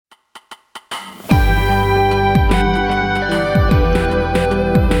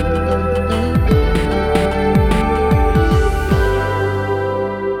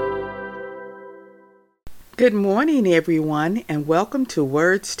Good morning, everyone, and welcome to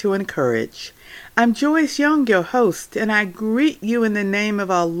Words to Encourage. I'm Joyce Young, your host, and I greet you in the name of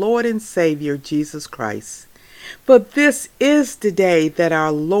our Lord and Savior, Jesus Christ. For this is the day that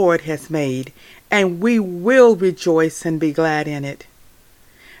our Lord has made, and we will rejoice and be glad in it.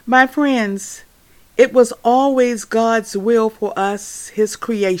 My friends, it was always God's will for us, His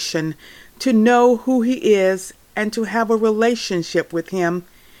creation, to know who He is and to have a relationship with Him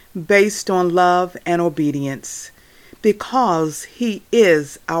based on love and obedience, because He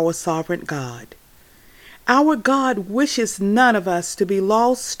is our sovereign God. Our God wishes none of us to be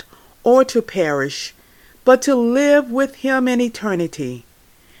lost or to perish, but to live with Him in eternity.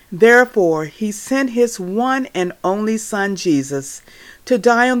 Therefore, He sent His one and only Son, Jesus, to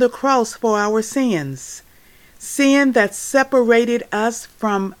die on the cross for our sins, sin that separated us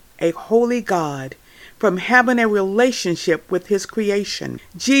from a holy God, from having a relationship with His creation.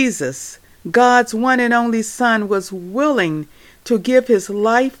 Jesus, God's one and only Son, was willing to give His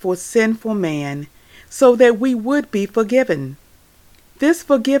life for sinful man so that we would be forgiven. This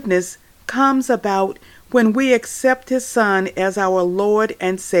forgiveness comes about when we accept His Son as our Lord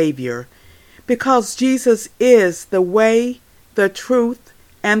and Savior, because Jesus is the way, the truth,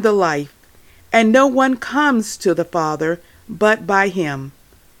 and the life, and no one comes to the Father but by Him.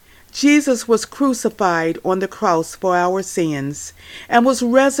 Jesus was crucified on the cross for our sins and was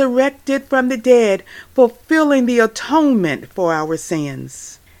resurrected from the dead, fulfilling the atonement for our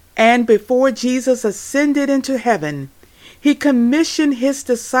sins. And before Jesus ascended into heaven, He commissioned His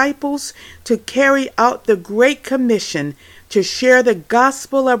disciples to carry out the Great Commission to share the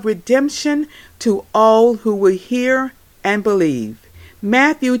gospel of redemption to all who will hear and believe.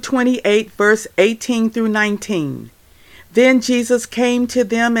 Matthew 28, verse 18 through 19. Then Jesus came to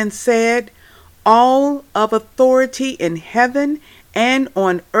them and said, "All of authority in heaven and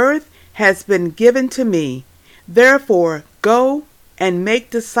on earth has been given to me. Therefore, go and make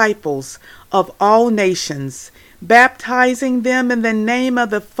disciples of all nations, baptizing them in the name of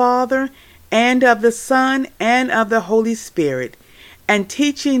the Father and of the Son and of the Holy Spirit, and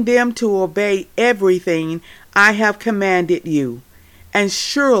teaching them to obey everything I have commanded you. And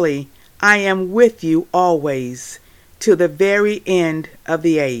surely I am with you always, to the very end of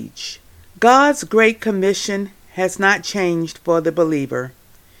the age." God's Great Commission has not changed for the believer.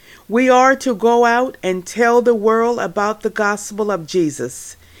 We are to go out and tell the world about the gospel of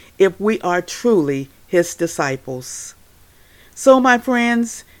Jesus if we are truly His disciples. So, my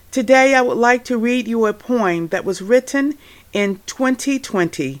friends, today I would like to read you a poem that was written in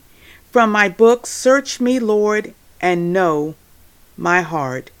 2020 from my book, Search Me, Lord, and Know My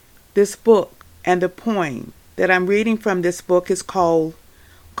Heart. This book and the poem that I'm reading from this book is called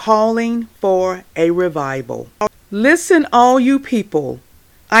Calling for a Revival. Listen, all you people.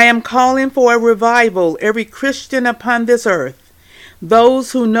 I am calling for a revival, every Christian upon this earth,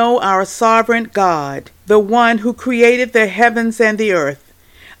 those who know our sovereign God, the one who created the heavens and the earth.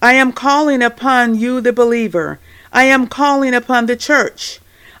 I am calling upon you, the believer. I am calling upon the church.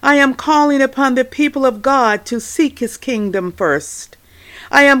 I am calling upon the people of God to seek His kingdom first.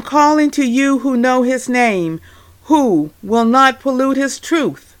 I am calling to you who know His name, who will not pollute His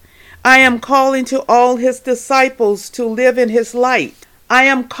truth. I am calling to all His disciples to live in His light. I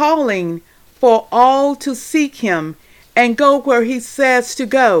am calling for all to seek Him and go where He says to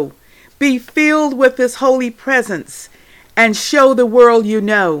go. Be filled with His holy presence and show the world you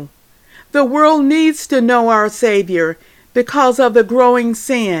know. The world needs to know our Savior because of the growing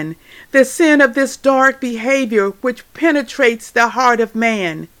sin, the sin of this dark behavior which penetrates the heart of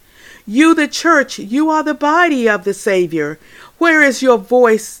man. You, the church, you are the body of the Savior. Where is your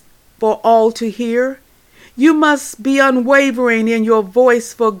voice for all to hear? You must be unwavering in your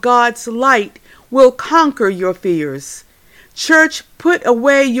voice, for God's light will conquer your fears. Church, put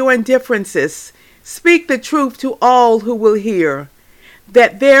away your indifferences. Speak the truth to all who will hear,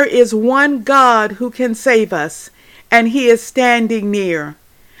 that there is one God who can save us, and He is standing near.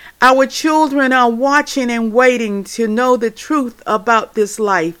 Our children are watching and waiting to know the truth about this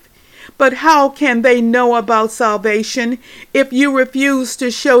life. But how can they know about salvation if you refuse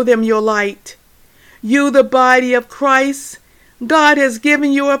to show them your light? You, the body of Christ, God has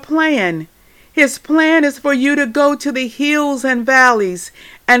given you a plan. His plan is for you to go to the hills and valleys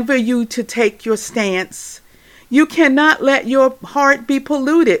and for you to take your stance. You cannot let your heart be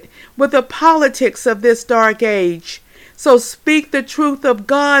polluted with the politics of this dark age. So speak the truth of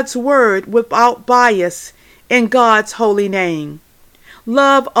God's word without bias in God's holy name.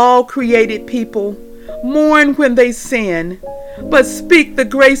 Love all created people. Mourn when they sin. But speak the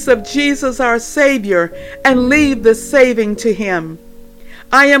grace of Jesus our Savior and leave the saving to Him.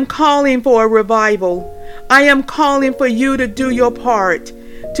 I am calling for a revival. I am calling for you to do your part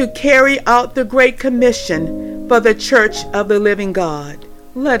to carry out the Great Commission for the Church of the Living God.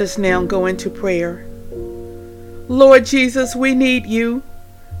 Let us now go into prayer. Lord Jesus, we need you.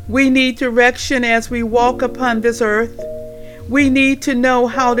 We need direction as we walk upon this earth. We need to know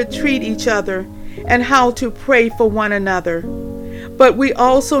how to treat each other and how to pray for one another. But we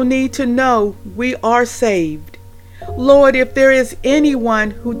also need to know we are saved. Lord, if there is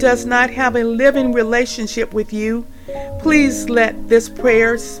anyone who does not have a living relationship with you, please let this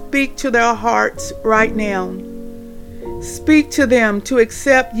prayer speak to their hearts right now. Speak to them to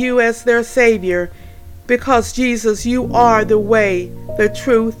accept you as their Savior, because Jesus, you are the way, the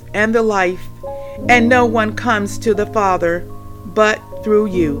truth, and the life, and no one comes to the Father but through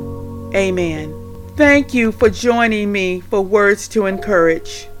you. Amen. Thank you for joining me for Words to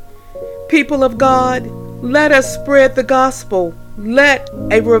Encourage. People of God, let us spread the gospel. Let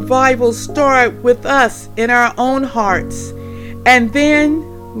a revival start with us in our own hearts, and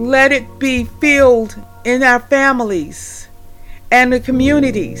then let it be filled in our families and the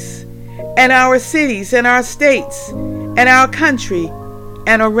communities and our cities and our states and our country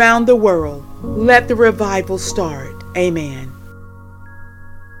and around the world. Let the revival start. Amen.